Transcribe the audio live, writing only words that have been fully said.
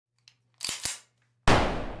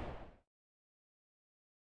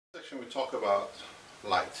section we talk about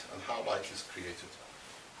light and how light is created.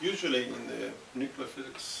 Usually in the nuclear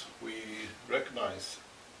physics we recognize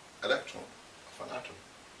electron of an atom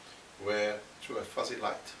where through a fuzzy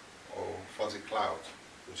light or fuzzy cloud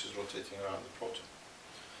which is rotating around the proton.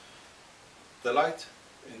 The light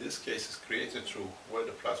in this case is created through where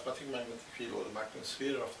the plasmatic magnetic field or the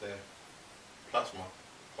magnetosphere of the plasma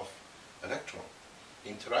of electron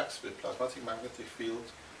interacts with plasmatic magnetic field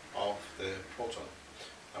of the proton,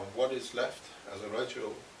 and what is left as a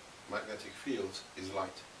residual magnetic field is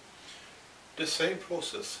light. The same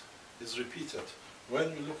process is repeated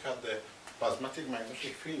when we look at the plasmatic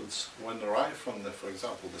magnetic fields when derived from the, for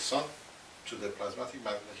example, the sun to the plasmatic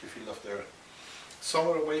magnetic field of the earth.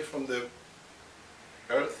 Somewhere away from the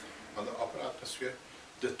earth on the upper atmosphere,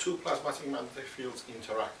 the two plasmatic magnetic fields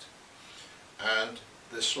interact and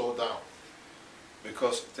they slow down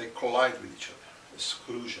because they collide with each other. It's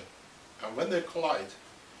collision. And when they collide,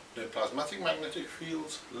 the plasmatic magnetic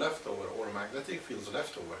fields left over, or magnetic fields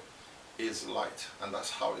left over, is light, and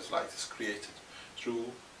that's how light is created,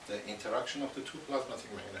 through the interaction of the two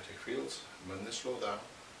plasmatic magnetic fields. When they slow down,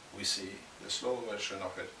 we see the slow version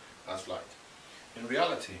of it as light. In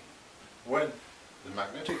reality, when the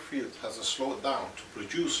magnetic field has slowed down to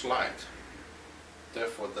produce light,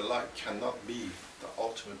 therefore the light cannot be the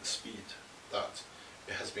ultimate speed that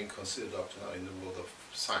it has been considered up to now in the world of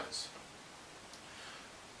science.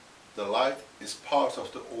 The light is part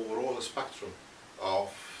of the overall spectrum of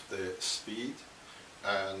the speed,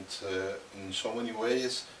 and in so many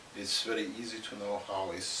ways it's very easy to know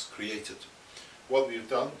how it's created. What we've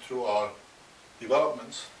done through our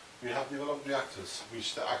developments, we have developed reactors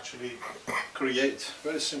which actually create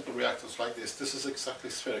very simple reactors like this. This is exactly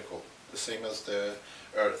spherical, the same as the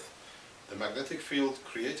Earth. The magnetic field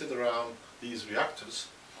created around these reactors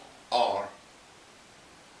are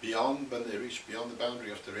beyond, when they reach beyond the boundary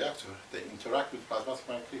of the reactor, they interact with the plasmatic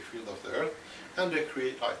magnetic field of the Earth and they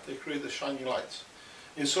create light. They create the shining lights.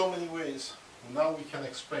 In so many ways, now we can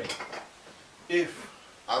explain. If,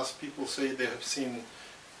 as people say, they have seen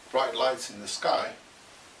bright lights in the sky,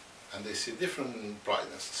 and they see different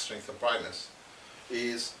brightness, strength of brightness,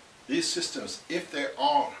 is these systems, if they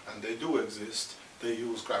are, and they do exist, they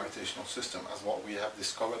use gravitational system as what we have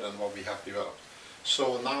discovered and what we have developed.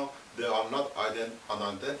 So now they are not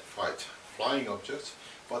unidentified flying objects,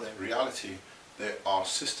 but in reality they are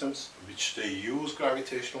systems which they use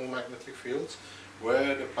gravitational magnetic fields,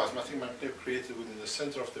 where the plasmatic magnet created within the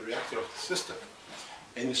center of the reactor of the system,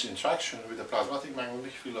 in its interaction with the plasmatic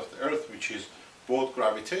magnetic field of the Earth, which is both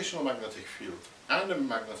gravitational magnetic field and the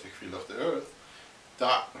magnetic field of the Earth,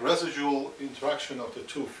 that residual interaction of the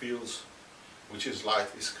two fields, which is light,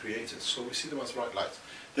 is created. So we see them as bright lights.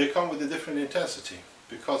 They come with a different intensity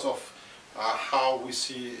because of how we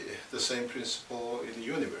see the same principle in the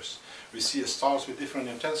universe. We see stars with different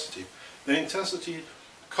intensity. The intensity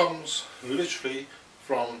comes literally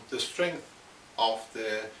from the strength of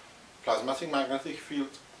the plasmatic magnetic field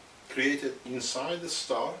created inside the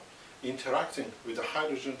star, interacting with the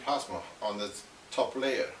hydrogen plasma on the top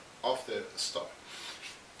layer of the star.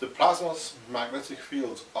 The plasma's magnetic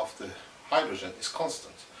field of the hydrogen is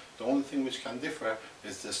constant. The only thing which can differ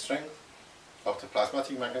is the strength of the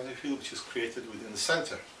plasmatic magnetic field which is created within the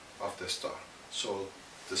center of the star. So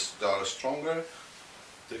the star is stronger,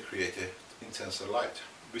 they create an intenser light.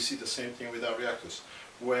 We see the same thing with our reactors.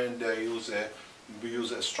 When they we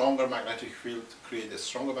use a stronger magnetic field to create a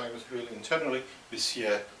stronger magnetic field internally, we see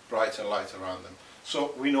a brighter light around them.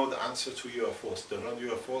 So we know the answer to UFOs. They're not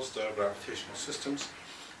UFOs, they're gravitational systems.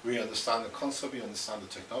 We understand the concept, we understand the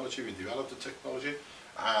technology, we develop the technology,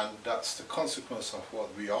 and that's the consequence of what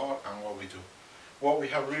we are and what we do. What we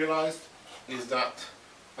have realized is that,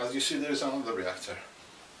 as you see, there is another reactor.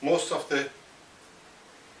 Most of the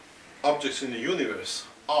objects in the universe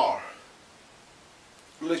are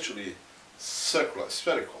literally circular,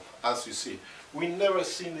 spherical, as you see. We never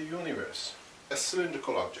see in the universe a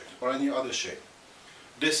cylindrical object or any other shape.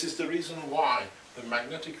 This is the reason why the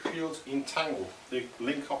magnetic fields entangle, they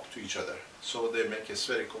link up to each other, so they make a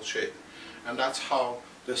spherical shape. And that's how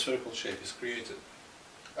the spherical shape is created.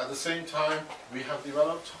 At the same time, we have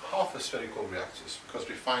developed half spherical reactors because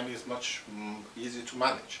we find it much easy to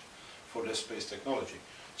manage for the space technology.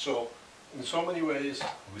 So in so many ways,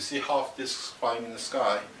 we see half disks flying in the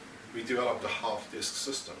sky, we developed a half disk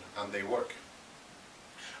system and they work.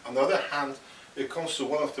 On the other hand, it comes to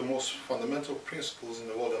one of the most fundamental principles in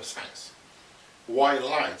the world of science. Why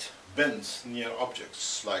light bends near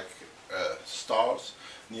objects like stars,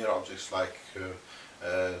 near objects like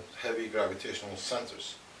heavy gravitational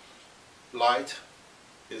centers. Light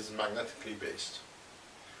is magnetically based.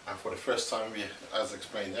 And for the first time, we, as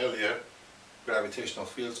explained earlier, gravitational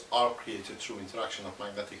fields are created through interaction of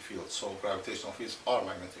magnetic fields. So gravitational fields are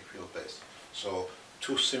magnetic field based. So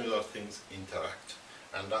two similar things interact.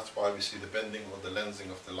 And that's why we see the bending or the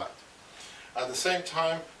lensing of the light. At the same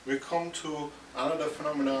time, we come to another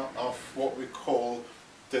phenomena of what we call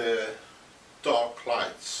the dark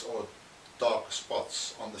lights or dark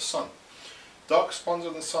spots on the sun. Dark spots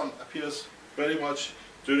on the sun appears very much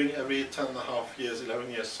during every 10.5 years,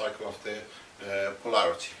 11 years cycle of the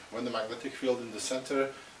polarity. When the magnetic field in the center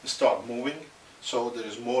start moving, so there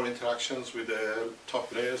is more interactions with the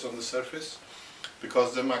top layers on the surface,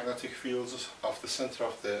 because the magnetic fields of the center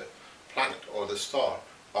of the planet or the star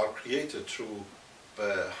are created through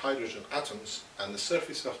hydrogen atoms, and the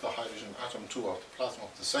surface of the hydrogen atom too of the plasma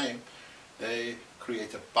of the same, they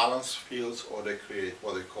create a balanced fields, or they create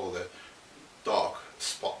what they call the dark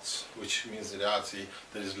spots, which means in reality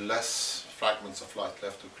there is less fragments of light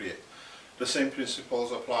left to create. The same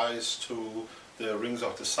principles applies to the rings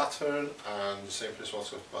of the Saturn, and the same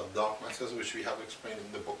principles about dark matters, which we have explained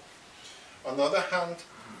in the book. On the other hand,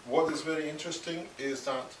 what is very interesting is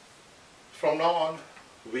that from now on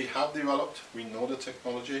we have developed, we know the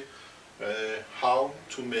technology, how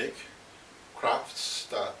to make crafts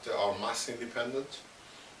that are mass independent,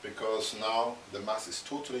 because now the mass is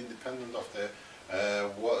totally independent of the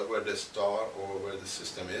where the star or where the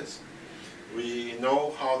system is. We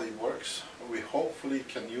know how it works. We hopefully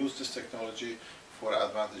can use this technology for the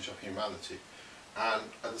advantage of humanity. And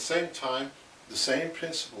at the same time, the same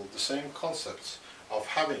principle, the same concepts of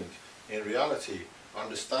having, in reality,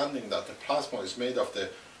 understanding that the plasma is made of the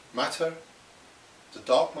matter, the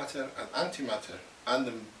dark matter and antimatter, and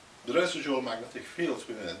the residual magnetic fields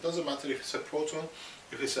within it. Doesn't matter if it's a proton,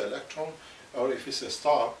 if it's an electron, or if it's a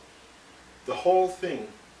star. The whole thing,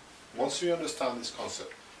 once we understand this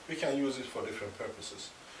concept, we can use it for different purposes.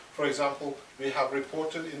 For example, we have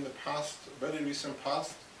reported in the past, very recent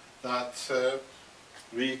past, that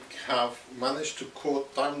we have managed to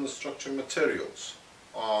coat diamond structured materials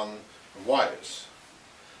on wires.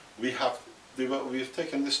 We've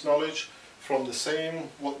taken this knowledge from the same,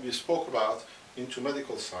 what we spoke about, into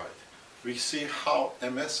medical side. We see how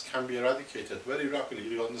MS can be eradicated very rapidly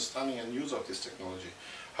with understanding and use of this technology.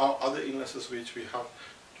 How other illnesses which we have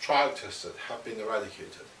trial tested have been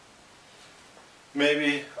eradicated.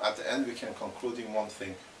 Maybe at the end we can conclude in one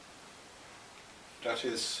thing. That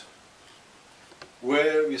is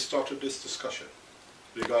where we started this discussion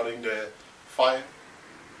regarding the fire,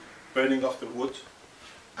 burning of the wood,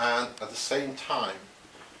 and at the same time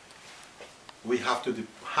we have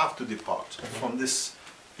to depart from this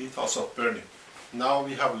ethos of burning. Now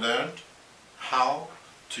we have learned how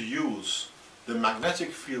to use the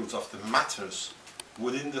magnetic fields of the matters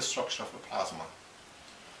within the structure of a plasma.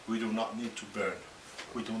 We do not need to burn.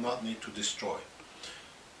 We do not need to destroy.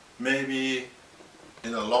 Maybe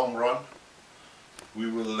in the long run we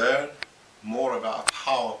will learn more about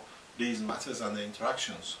how these matters and the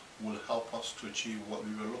interactions will help us to achieve what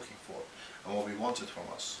we were looking for and what we wanted from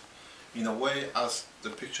us. In a way, as the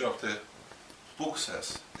picture of the book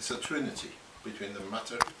says, it's a trinity between the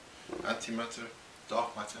matter, antimatter,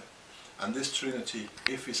 dark matter. And this trinity,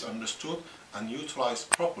 if it's understood and utilized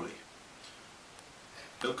properly,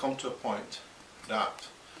 will come to a point that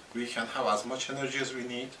we can have as much energy as we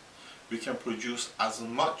need, we can produce as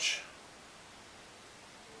much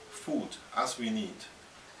food as we need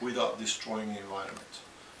without destroying the environment.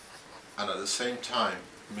 And at the same time,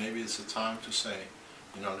 maybe it's a time to say,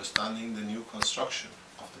 in understanding the new construction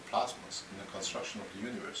of the plasmas, in the construction of the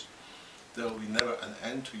universe, there will be never an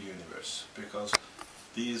end to the universe, because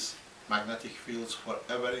these magnetic fields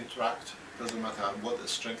forever interact. Doesn't matter what the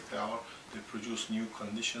strength they are, they produce new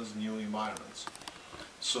conditions, new environments.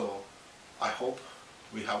 So I hope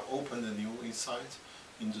we have opened a new insight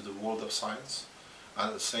into the world of science, and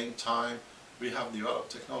at the same time we have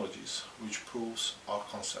developed technologies which proves our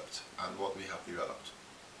concept and what we have developed.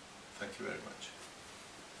 Thank you very much.